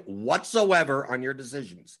bearing whatsoever on your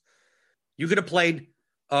decisions. You could have played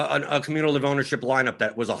a cumulative ownership lineup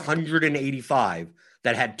that was 185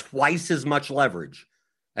 that had twice as much leverage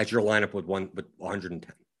as your lineup with 110.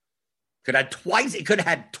 It could have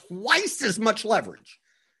had twice as much leverage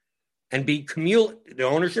and be cumulative. The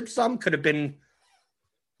ownership sum could have been,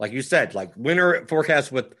 like you said, like winner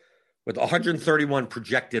forecast with 131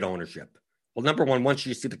 projected ownership. Well, number one, once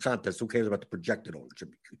you see the contest, who cares about the projected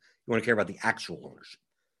ownership? You want to care about the actual ownership.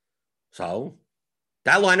 So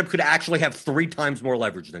that lineup could actually have 3 times more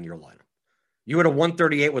leverage than your lineup. You had a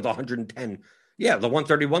 138 with 110. Yeah, the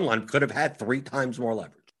 131 lineup could have had 3 times more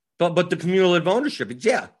leverage. But the cumulative ownership,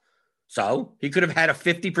 yeah. So he could have had a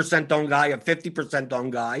 50% owned guy, a 50%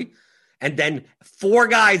 owned guy, and then 4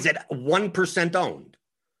 guys at 1% owned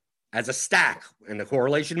as a stack. And the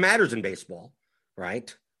correlation matters in baseball,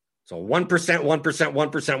 right? So 1%, 1%,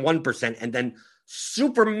 1%, 1%, and then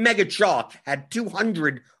Super Mega Chalk had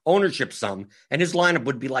 200 ownership sum, and his lineup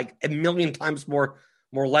would be like a million times more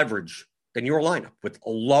leverage than your lineup with a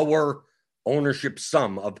lower ownership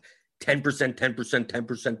sum of 10%, 10%, 10%,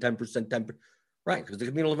 10%, 10%. Right, because the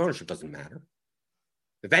cumulative ownership doesn't matter.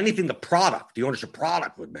 If anything, the ownership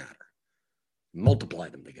product would matter. Multiply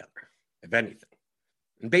them together, if anything.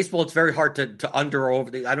 In baseball, it's very hard to under or over.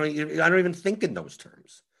 I don't even think in those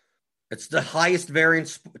terms. It's the highest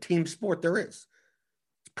variance team sport there is.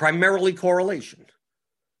 It's primarily correlation.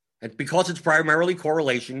 And because it's primarily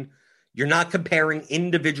correlation, you're not comparing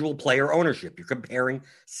individual player ownership. You're comparing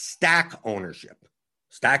stack ownership.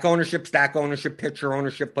 Stack ownership, pitcher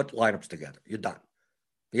ownership, put lineups together. You're done.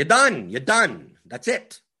 That's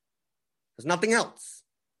it. There's nothing else.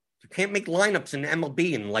 You can't make lineups in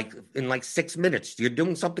MLB in like 6 minutes. You're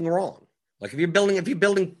doing something wrong. Like if you're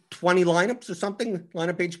building 20 lineups or something,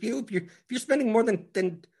 lineup HQ, if you're spending more than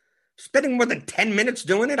 10 minutes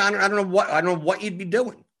doing it, I don't know what you'd be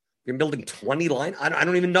doing. If you're building 20 line, I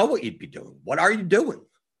don't even know what you'd be doing. What are you doing?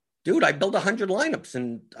 Dude, I build 100 lineups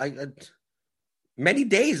and many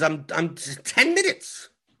days I'm 10 minutes.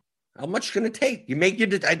 How much can it take? You make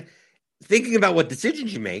thinking about what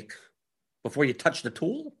decisions you make before you touch the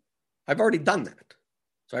tool. I've already done that.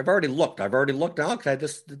 So I've already looked. Okay,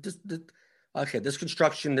 this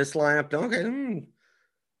construction, this lineup. Okay,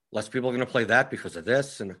 less people are going to play that because of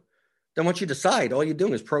this. And then once you decide, all you're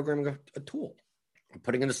doing is programming a tool. I'm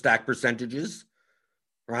putting in the stack percentages,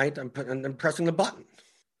 right? I'm pressing the button.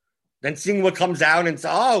 Then seeing what comes out and say,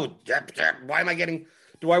 why am I getting?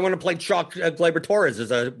 Do I want to play Chuck Gleyber Torres as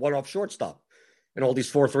a one-off shortstop in all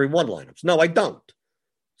these 4-3-1 lineups? No, I don't.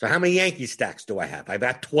 So how many Yankee stacks do I have? I've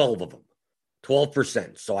got 12 of them,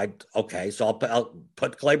 12%. So I'll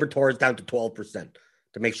put Gleyber Torres down to 12%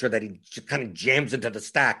 to make sure that he kind of jams into the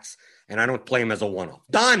stacks and I don't play him as a one-off.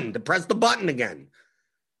 Done. To press the button again.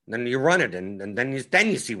 And then you run it and then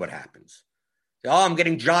you see what happens. I'm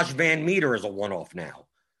getting Josh Van Meter as a one-off now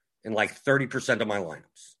in like 30% of my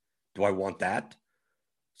lineups. Do I want that?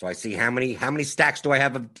 So I see how many stacks do I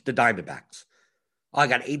have of the Diamondbacks? I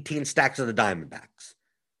got 18 stacks of the Diamondbacks.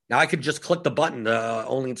 Now I could just click the button, the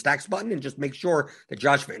only in stacks button, and just make sure that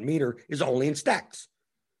Josh Van Meter is only in stacks.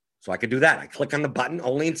 So I could do that. I click on the button,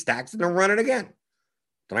 only in stacks, and then run it again.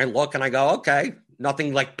 Then I look and I go, okay,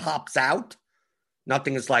 nothing like pops out.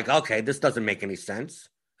 Nothing is like, okay, this doesn't make any sense.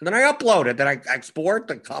 And then I upload it. Then I export,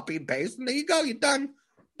 then copy and paste, and there you go. You're done.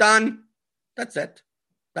 Done. That's it.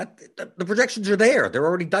 The projections are there. They're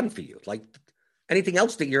already done for you. Like anything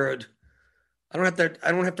else that I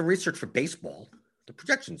don't have to research for baseball. The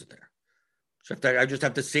projections are there. I just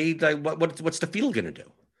have to see what's the field going to do.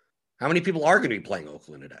 How many people are going to be playing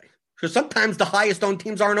Oakland today? Because sometimes the highest owned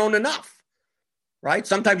teams aren't owned enough, right?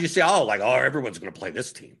 Sometimes you say, everyone's going to play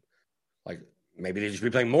this team. Like maybe they should be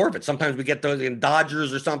playing more of it. Sometimes we get those in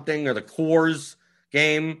Dodgers or something or the Coors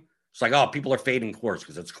game. It's like, people are fading Coors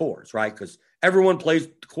because it's Coors, right? Because everyone plays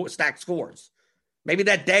stacked Coors. Maybe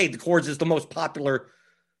that day the Coors is the most popular,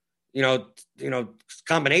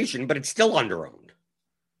 combination, but it's still underowned.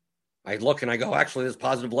 I look and I go, actually, there's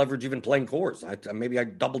positive leverage even playing Coors. Maybe I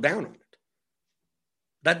double down on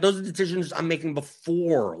it. Those are decisions I'm making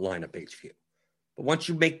before lineup HQ. But once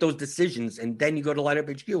you make those decisions and then you go to lineup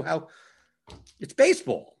HQ, it's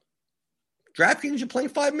baseball. DraftKings, you're playing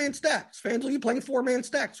 5-man stacks. FanDuel, you're playing 4-man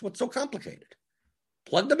stacks. What's so complicated?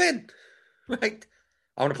 Plug them in, right?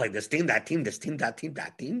 I want to play this team, that team, this team, that team,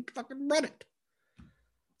 that team. Fucking run it.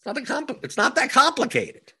 It's not that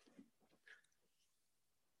complicated.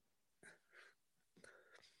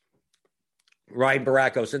 Ryan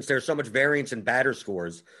Baracco, since there's so much variance in batter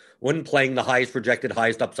scores, wouldn't playing the highest projected,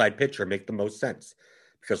 highest upside pitcher make the most sense?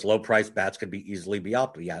 Because low-priced bats could easily be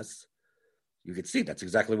up, yes. You can see that's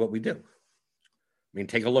exactly what we do. I mean,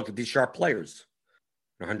 take a look at these sharp players.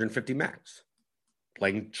 150 max.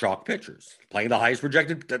 Playing chalk pitchers. Playing the highest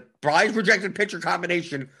projected pitcher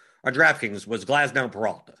combination on DraftKings was Glasnow and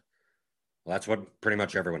Peralta. Well, that's what pretty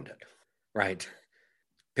much everyone did, right?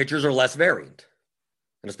 Pitchers are less variant.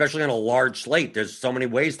 And especially on a large slate, there's so many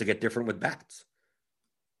ways to get different with bats.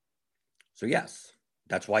 So yes,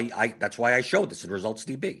 that's why I showed this in Results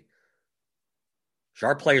DB.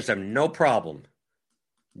 Sharp players have no problem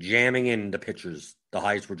jamming in the pitchers, the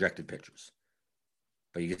highest projected pitchers.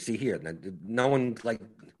 But you can see here, no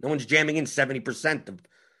one's jamming in 70% of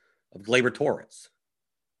Gleyber Torres.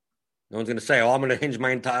 No one's going to say, "Oh, I'm going to hinge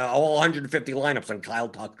my entire all 150 lineups on Kyle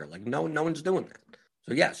Tucker." Like, no one's doing that.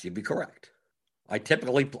 So yes, you'd be correct. I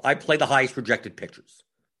play the highest projected pitchers,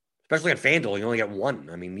 especially at FanDuel. You only get one.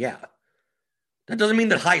 I mean, yeah, that doesn't mean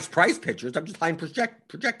the highest price pitchers. I'm just high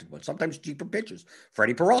projected ones. Sometimes cheaper pitchers.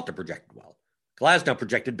 Freddie Peralta projected well. Glasnow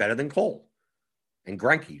projected better than Cole and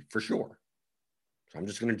Greinke for sure. So I'm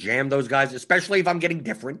just going to jam those guys, especially if I'm getting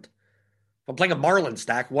different. If I'm playing a Marlin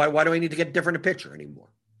stack, why do I need to get different a pitcher anymore?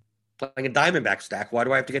 Playing a Diamondback stack, why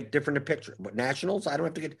do I have to get different a pitcher? But Nationals, I don't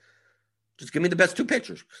have to get. Just give me the best two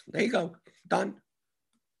pitchers. There you go. Done.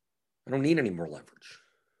 I don't need any more leverage.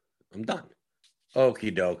 I'm done.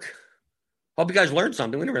 Okie doke. Hope you guys learned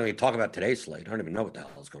something. We didn't really talk about today's slate. I don't even know what the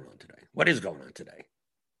hell is going on today. What is going on today?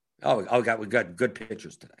 We got good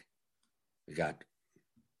pitchers today. We got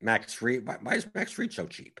Max Fried. Why is Max Fried so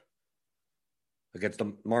cheap against the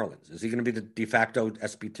Marlins? Is he going to be the de facto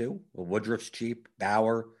SP2? Well, Woodruff's cheap.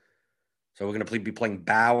 Bauer. So we're going to be playing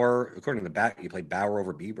Bauer. According to the bat, you play Bauer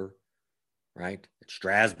over Bieber, right? It's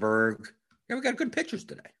Strasburg. Yeah, we got good pitchers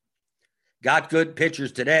today. Got good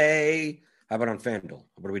pitchers today. How about on FanDuel?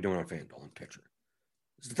 What are we doing on FanDuel on pitcher?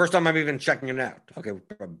 It's the first time I'm even checking it out. Okay,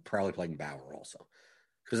 we're probably playing Bauer also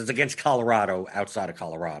because it's against Colorado, outside of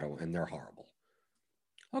Colorado, and they're horrible.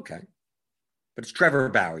 Okay, but it's Trevor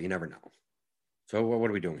Bauer. You never know. So what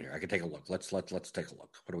are we doing here? I can take a look. Let's take a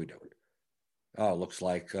look. What are we doing? Oh, it looks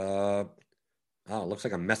like a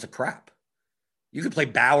mess of crap. You could play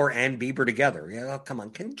Bauer and Bieber together. Yeah, come on.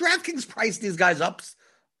 Can DraftKings price these guys up?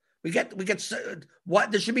 We get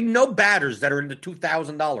what? There should be no batters that are in the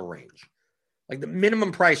 $2,000 range. Like the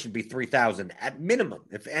minimum price should be $3,000 at minimum,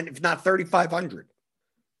 if not $3,500.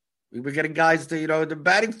 We were getting guys to they're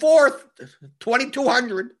batting fourth,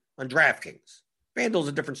 $2,200 on DraftKings. FanDuel's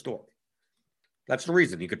a different story. That's the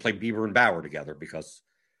reason you could play Bieber and Bauer together because,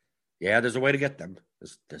 yeah, there's a way to get them.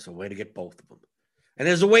 There's a way to get both of them, and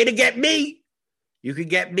there's a way to get me. You can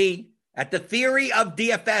get me at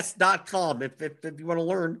thetheoryofdfs.com if you want to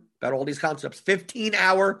learn about all these concepts.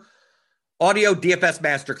 15-hour audio DFS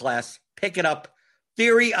masterclass. Pick it up,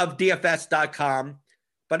 theoryofdfs.com.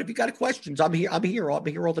 But if you got questions, I'm here. I'll be here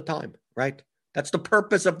all the time, right? That's the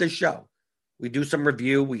purpose of this show. We do some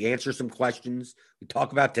review. We answer some questions. We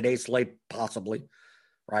talk about today's slate, possibly,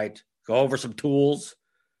 right? Go over some tools,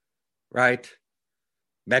 right?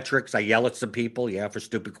 Metrics. I yell at some people, for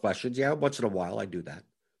stupid questions. Yeah, once in a while I do that.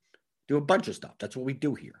 Do a bunch of stuff. That's what we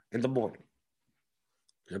do here in the morning.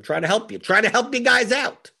 I'm trying to help you. Trying to help you guys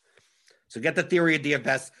out. So get the Theory of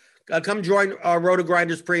DFS. Come join our Roto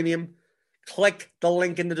Grinders Premium. Click the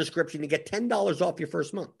link in the description. You get $10 off your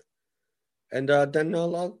first month. And then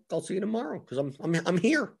I'll see you tomorrow because I'm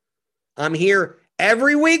here. I'm here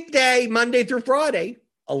every weekday, Monday through Friday,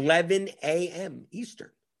 11 a.m. Eastern,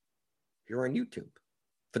 here on YouTube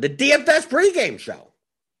for the DFS pregame show.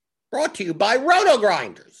 Brought to you by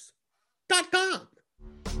RotoGrinders.com.